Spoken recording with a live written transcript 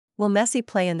Will Messi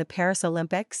play in the Paris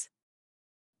Olympics?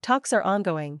 Talks are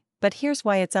ongoing, but here's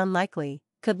why it's unlikely.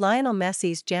 Could Lionel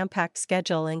Messi's jam-packed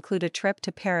schedule include a trip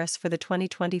to Paris for the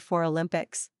 2024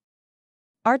 Olympics?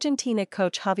 Argentina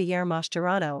coach Javier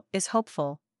Mascherano is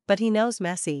hopeful, but he knows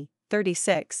Messi,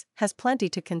 36, has plenty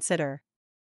to consider.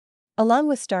 Along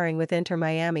with starring with Inter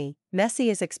Miami,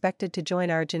 Messi is expected to join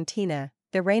Argentina,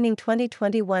 the reigning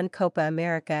 2021 Copa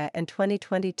America and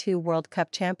 2022 World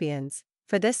Cup champions,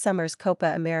 for this summer's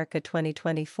Copa America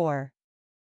 2024.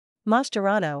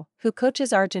 Mascherano, who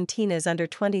coaches Argentina's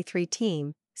under-23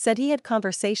 team, said he had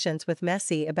conversations with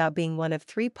Messi about being one of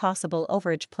 3 possible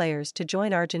overage players to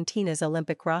join Argentina's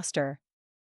Olympic roster.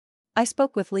 I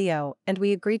spoke with Leo and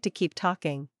we agreed to keep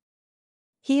talking.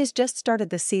 He has just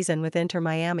started the season with Inter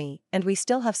Miami and we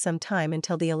still have some time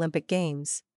until the Olympic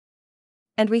Games.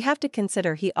 And we have to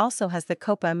consider he also has the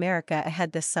Copa America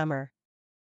ahead this summer.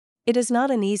 It is not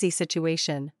an easy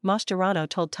situation, Mascherano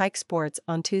told Tike Sports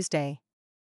on Tuesday.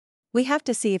 We have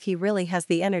to see if he really has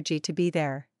the energy to be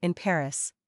there, in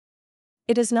Paris.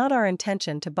 It is not our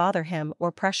intention to bother him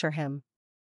or pressure him.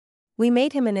 We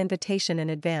made him an invitation in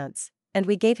advance, and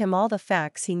we gave him all the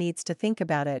facts he needs to think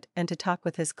about it and to talk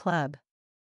with his club.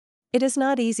 It is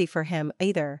not easy for him,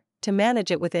 either, to manage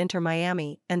it with Inter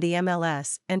Miami and the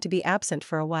MLS and to be absent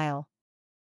for a while.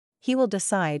 He will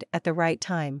decide at the right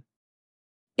time.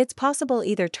 It's possible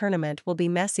either tournament will be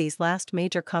Messi's last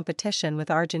major competition with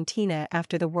Argentina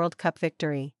after the World Cup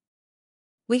victory.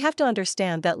 We have to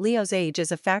understand that Leo's age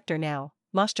is a factor now,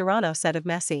 Mascherano said of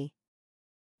Messi.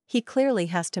 He clearly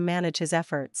has to manage his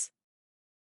efforts.